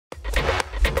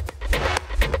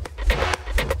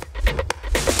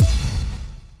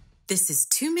This is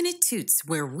 2 Minute Toots,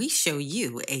 where we show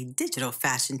you a digital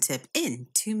fashion tip in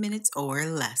 2 minutes or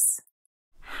less.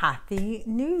 Happy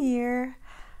New Year!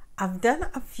 I've done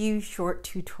a few short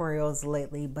tutorials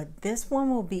lately, but this one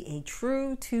will be a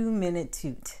true 2-minute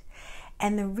toot.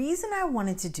 And the reason I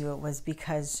wanted to do it was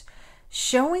because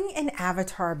showing an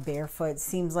avatar barefoot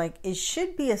seems like it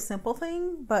should be a simple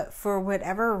thing, but for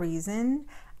whatever reason,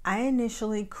 I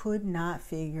initially could not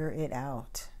figure it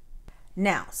out.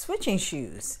 Now, switching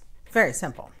shoes, very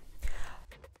simple.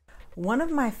 One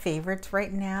of my favorites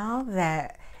right now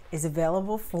that is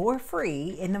available for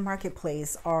free in the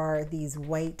marketplace are these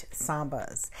white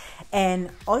Sambas. And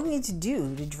all you need to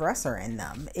do to dress her in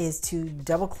them is to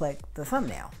double click the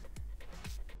thumbnail.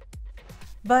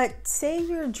 But say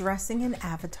you're dressing an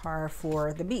avatar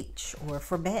for the beach or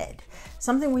for bed,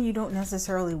 something where you don't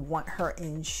necessarily want her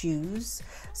in shoes,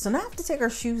 so now I have to take her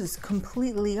shoes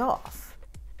completely off.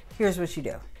 Here's what you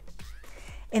do.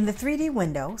 In the 3D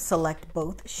window, select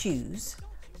both shoes,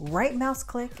 right mouse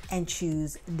click and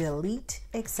choose Delete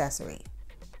Accessory.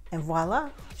 And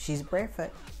voila, she's barefoot.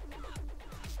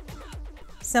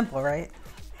 Simple, right?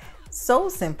 So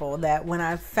simple that when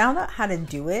I found out how to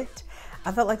do it,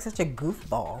 I felt like such a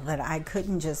goofball that I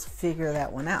couldn't just figure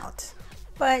that one out.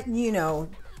 But you know,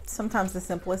 sometimes the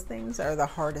simplest things are the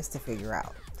hardest to figure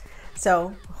out.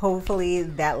 So hopefully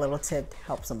that little tip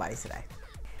helped somebody today.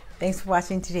 Thanks for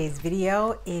watching today's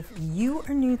video. If you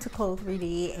are new to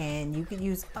Clo3d and you could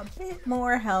use a bit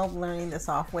more help learning the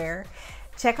software,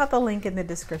 check out the link in the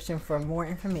description for more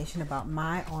information about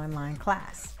my online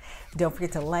class. Don't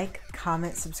forget to like,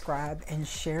 comment, subscribe, and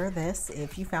share this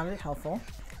if you found it helpful.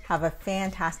 Have a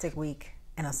fantastic week,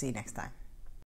 and I'll see you next time.